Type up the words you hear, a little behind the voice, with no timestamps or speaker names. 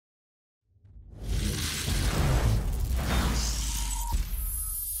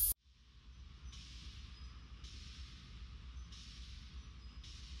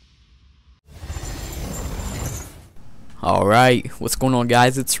Alright, what's going on,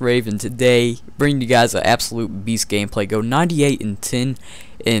 guys? It's Raven. Today, bringing you guys an absolute beast gameplay. Go 98 and 10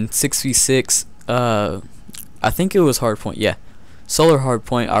 in 6v6. I think it was hardpoint. Yeah, solar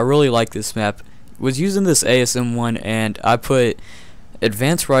hardpoint. I really like this map. Was using this ASM1 and I put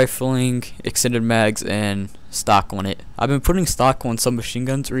advanced rifling, extended mags, and stock on it. I've been putting stock on some machine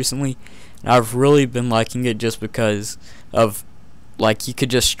guns recently, and I've really been liking it just because of, like, you could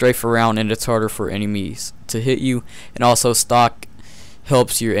just strafe around and it's harder for enemies to hit you, and also stock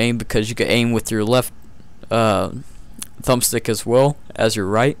helps your aim because you can aim with your left thumbstick as well as your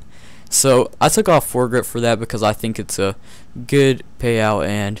right. So I took off foregrip for that because I think it's a good payout,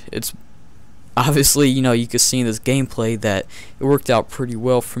 and it's obviously, you know, you can see in this gameplay that it worked out pretty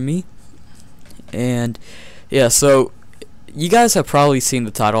well for me. And yeah, so you guys have probably seen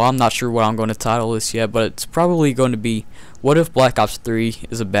the title. I'm not sure what I'm going to title this yet, but it's probably going to be "What if Black Ops 3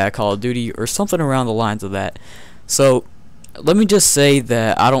 is a bad Call of Duty?" or something around the lines of that. So let me just say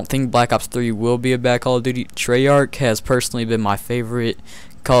that I don't think Black Ops 3 will be a bad Call of Duty. Treyarch has personally been my favorite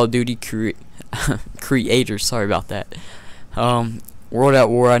Call of Duty creator. Sorry about that. World at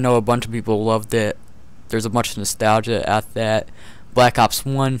War, I know a bunch of people loved it. There's a bunch of nostalgia at that. Black Ops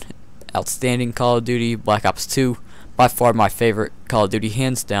 1, outstanding Call of Duty. Black Ops 2, by far my favorite Call of Duty,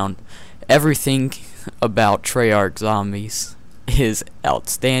 hands down. Everything about Treyarch Zombies is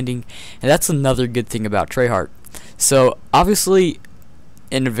outstanding, and that's another good thing about Treyarch. So obviously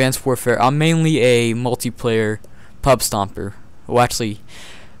in Advanced Warfare, I'm mainly a multiplayer pub stomper. Well, actually,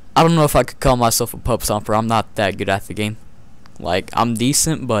 I don't know if I could call myself a pub stomper. I'm not that good at the game. Like, I'm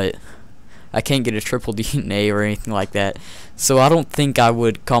decent, but I can't get a triple DNA or anything like that. So I don't think I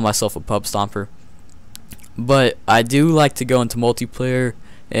would call myself a pub stomper. But I do like to go into multiplayer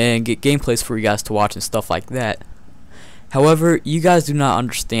and get gameplays for you guys to watch and stuff like that. However, you guys do not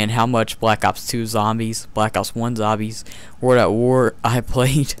understand how much Black Ops 2 zombies, Black Ops 1 zombies, World at War I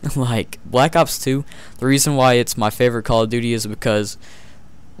played. Like, Black Ops 2, the reason why it's my favorite Call of Duty is because,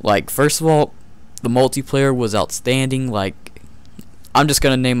 like, first of all, the multiplayer was outstanding. Like, I'm just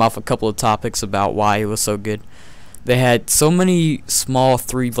going to name off a couple of topics about why it was so good. They had so many small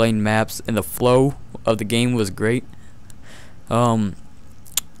 3-lane maps, and the flow of the game was great.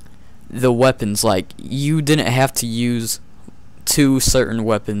 The weapons, like, you didn't have to use 2 certain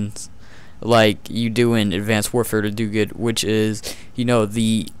weapons like you do in Advanced Warfare to do good, which is, you know,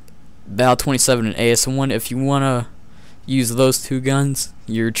 the Battle 27 and AS1. If you want to use those 2 guns,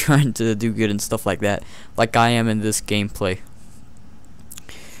 you're trying to do good and stuff like that, like I am in this gameplay.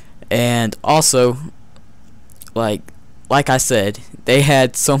 And also, like I said, they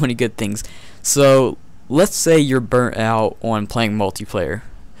had so many good things. So let's say you're burnt out on playing multiplayer.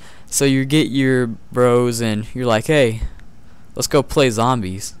 So you get your bros and you're like, hey, let's go play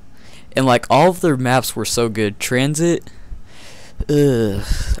zombies. And like, all of their maps were so good. Transit,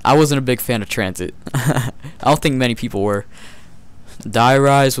 I wasn't a big fan of Transit. I don't think many people were. Die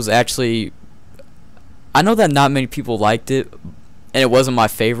Rise was actually, I know that not many people liked it, and it wasn't my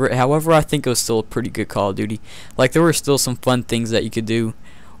favorite. However, I think it was still a pretty good Call of Duty. Like, there were still some fun things that you could do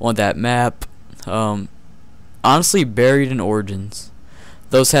on that map. Honestly, Buried and Origins,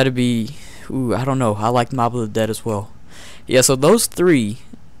 those had to be, I don't know. I liked Mob of the Dead as well. Yeah, so those 3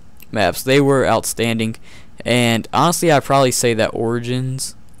 maps, they were outstanding. And honestly, I'd probably say that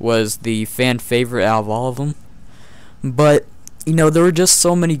Origins was the fan favorite out of all of them. But, you know, there were just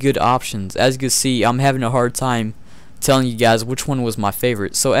so many good options. As you can see, I'm having a hard time telling you guys which one was my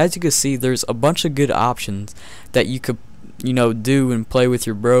favorite. So as you can see, there's a bunch of good options that you could, you know, do and play with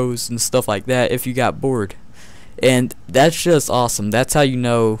your bros and stuff like that if you got bored. And that's just awesome. That's how you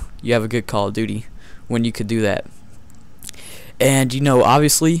know you have a good Call of Duty, when you could do that. And, you know,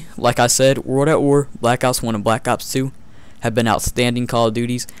 obviously, like I said, World at War, Black Ops 1 and Black Ops 2 have been outstanding Call of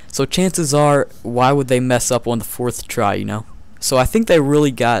Duties. So chances are, why would they mess up on the 4th try, you know? So I think they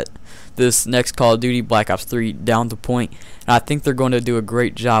really got this next Call of Duty, Black Ops 3, down to point, and I think they're going to do a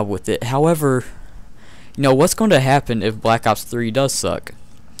great job with it. However, you know, what's going to happen if Black Ops 3 does suck?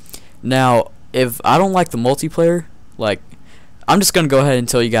 Now, if I don't like the multiplayer, like, I'm just going to go ahead and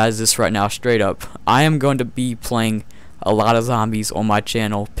tell you guys this right now straight up. I am going to be playing a lot of zombies on my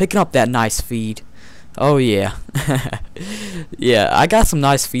channel, picking up that nice feed. Oh yeah. Yeah, I got some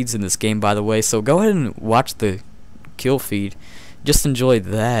nice feeds in this game, by the way, so go ahead and watch the kill feed. Just enjoy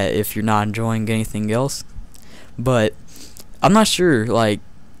that if you're not enjoying anything else. But I'm not sure, like,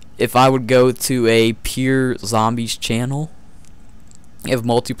 if I would go to a pure zombies channel if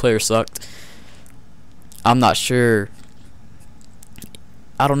multiplayer sucked. I'm not sure.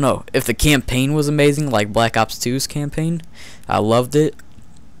 I don't know if the campaign was amazing, like Black Ops 2's campaign. I loved it.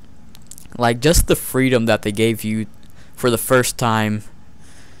 Like, just the freedom that they gave you for the first time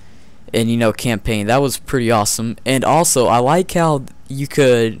in, you know, campaign. That was pretty awesome. And also, I like how you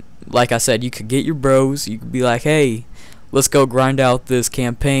could, like I said, you could get your bros, you could be like, hey, let's go grind out this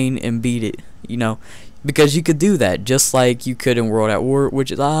campaign and beat it, you know, because you could do that just like you could in World at War,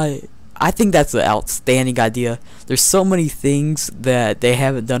 which is I think that's an outstanding idea. There's so many things that they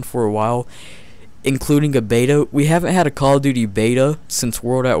haven't done for a while, including a beta. We haven't had a Call of Duty beta since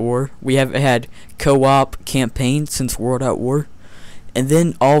World at War. We haven't had co-op campaign since World at War. And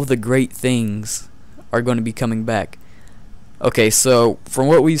then all of the great things are going to be coming back. Okay, so from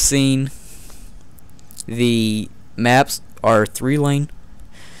what we've seen, the maps are 3-lane.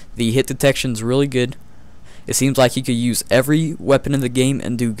 The hit detection's really good. It seems like you could use every weapon in the game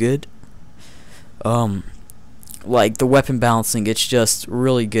and do good. Like the weapon balancing, it's just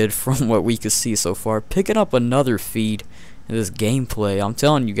really good from what we could see so far. Picking up another feed in this gameplay. I'm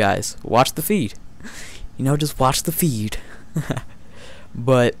telling you guys, watch the feed. You know, just watch the feed.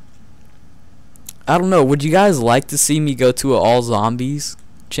 But I don't know, would you guys like to see me go to an all zombies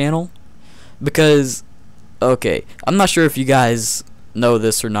channel? Because, okay, I'm not sure if you guys know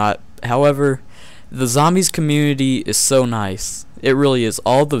this or not. However, the zombies community is so nice. It really is.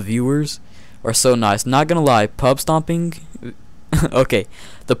 All the viewers are so nice. Not gonna lie, pub stomping. Okay,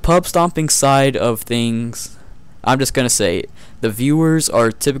 the pub stomping side of things, I'm just gonna say it. The viewers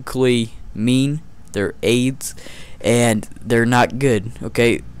are typically mean. They're AIDS, and they're not good.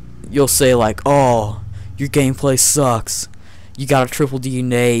 Okay, you'll say like, "Oh, your gameplay sucks. You got a triple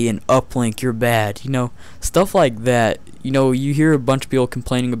DNA and uplink. You're bad." You know, stuff like that. You know, you hear a bunch of people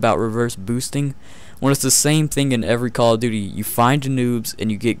complaining about reverse boosting, when it's the same thing in every Call of Duty. You find noobs and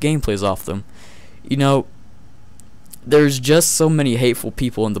you get gameplays off them. You know, there's just so many hateful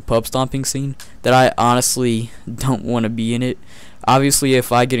people in the pub stomping scene that I honestly don't want to be in it. Obviously,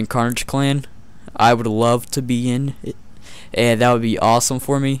 if I get in Carnage Clan, I would love to be in it, and that would be awesome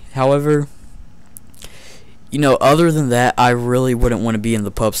for me. However, you know, other than that, I really wouldn't want to be in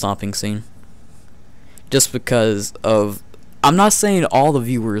the pub stomping scene. Just because of, I'm not saying all the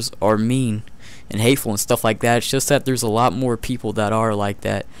viewers are mean and hateful and stuff like that. It's just that there's a lot more people that are like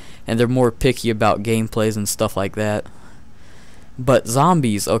that, and they're more picky about gameplays and stuff like that. But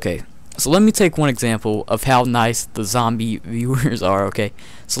zombies, okay. So let me take one example of how nice the zombie viewers are, okay.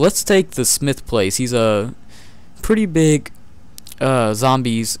 So let's take the Smith Plays. He's a pretty big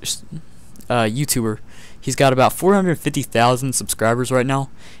zombies YouTuber. He's got about 450,000 subscribers right now.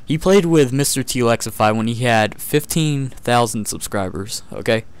 He played with Mr. T Lexify when he had 15,000 subscribers,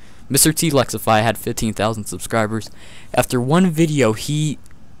 okay. Mr. T Lexify had 15,000 subscribers. After one video,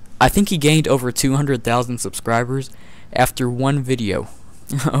 I think he gained over 200,000 subscribers after one video.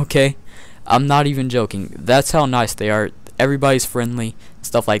 Okay, I'm not even joking. That's how nice they are. Everybody's friendly,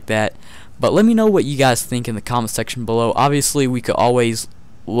 stuff like that. But let me know what you guys think in the comment section below. Obviously, we could always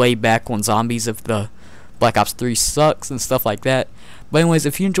lay back on zombies if the Black Ops 3 sucks and stuff like that. But anyways,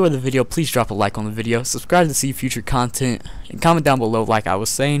 if you enjoyed the video, please drop a like on the video, subscribe to see future content, and comment down below like I was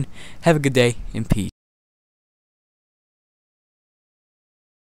saying. Have a good day, and peace.